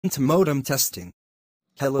To modem testing.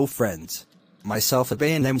 Hello friends. Myself a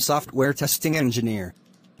A&M software testing engineer.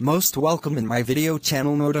 Most welcome in my video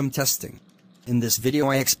channel Modem Testing. In this video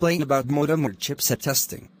I explain about modem or chipset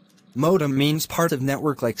testing. Modem means part of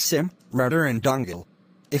network like SIM, router and dongle.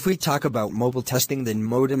 If we talk about mobile testing, then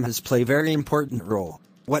modem has play very important role.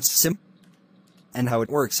 What's SIM? And how it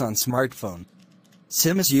works on smartphone.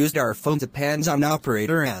 SIM is used our phone depends on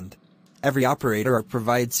operator and every operator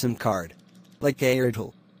provides SIM card. Like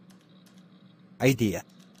Airtel, Idea,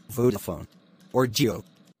 Vodafone, or Geo.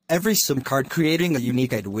 Every SIM card creating a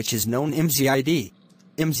unique ID which is known IMSI ID.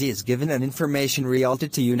 IMSI is given an information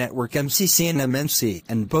related to network MCC and MNC,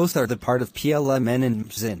 and both are the part of PLMN and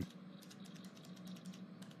MSIN.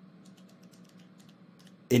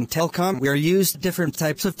 In telecom we are used different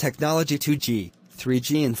types of technology 2G,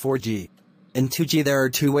 3G and 4G. In 2G there are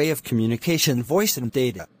two ways of communication, voice and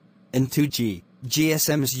data. In 2G,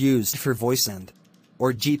 GSM is used for voice and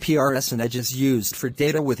or GPRS and Edge is used for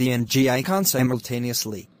data with E and G icon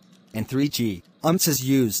simultaneously. In 3G, UMS is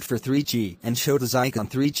used for 3G and showed as icon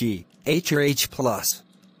 3G, H or H+.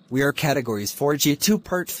 We are categories 4G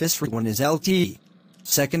 2-part FIS. One is LTE.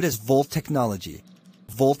 Second is VoLTE technology.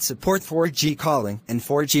 VoLTE support 4G calling and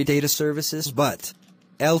 4G data services, but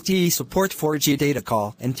LTE support 4G data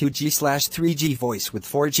call and 2G/3G voice with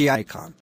 4G icon.